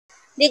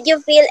Did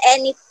you feel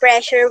any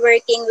pressure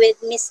working with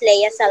Miss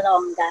Lea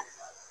Salonga?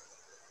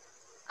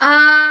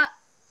 Uh,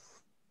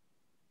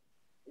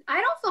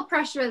 I don't feel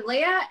pressure with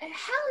Leia.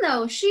 Hell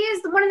no. She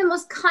is one of the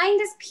most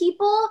kindest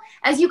people,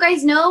 as you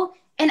guys know,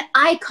 an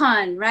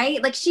icon,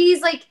 right? Like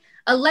she's like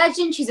a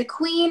legend. She's a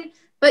queen.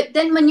 But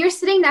then when you're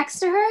sitting next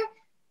to her,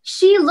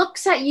 she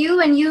looks at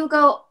you and you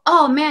go,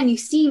 oh man, you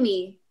see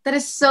me. That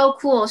is so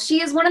cool.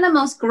 She is one of the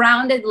most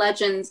grounded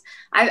legends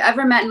I've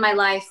ever met in my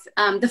life.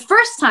 The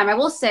first time, I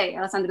will say,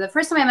 Alessandra, the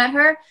first time I met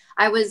her,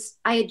 I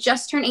had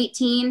just turned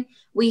 18.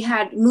 We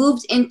had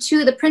moved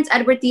into the Prince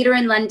Edward Theatre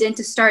in London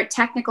to start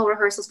technical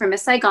rehearsals for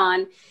Miss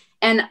Saigon.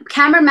 And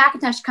Cameron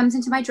McIntosh comes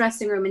into my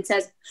dressing room and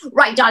says,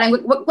 right, darling,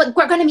 we're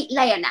going to meet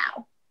Leia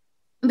now.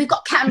 And we've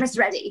got cameras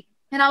ready.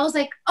 And I was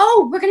like,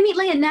 oh, we're going to meet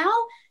Leia now?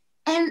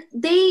 And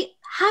they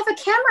have a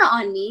camera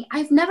on me.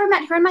 I've never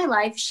met her in my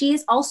life. She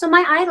is also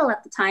my idol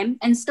at the time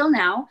and still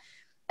now.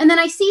 And then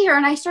I see her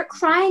and I start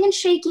crying and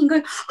shaking,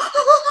 going,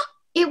 oh!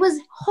 It was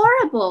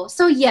horrible.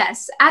 So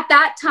yes, at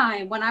that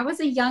time, when I was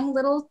a young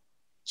little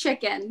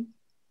chicken,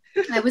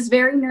 I was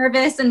very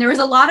nervous and there was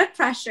a lot of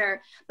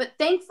pressure. But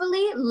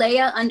thankfully,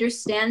 Leia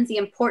understands the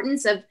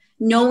importance of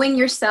knowing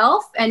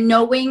yourself and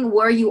knowing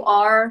where you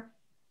are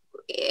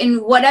in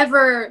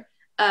whatever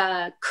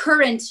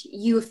current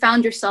you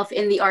found yourself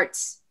in the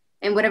arts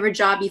and whatever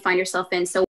job you find yourself in. So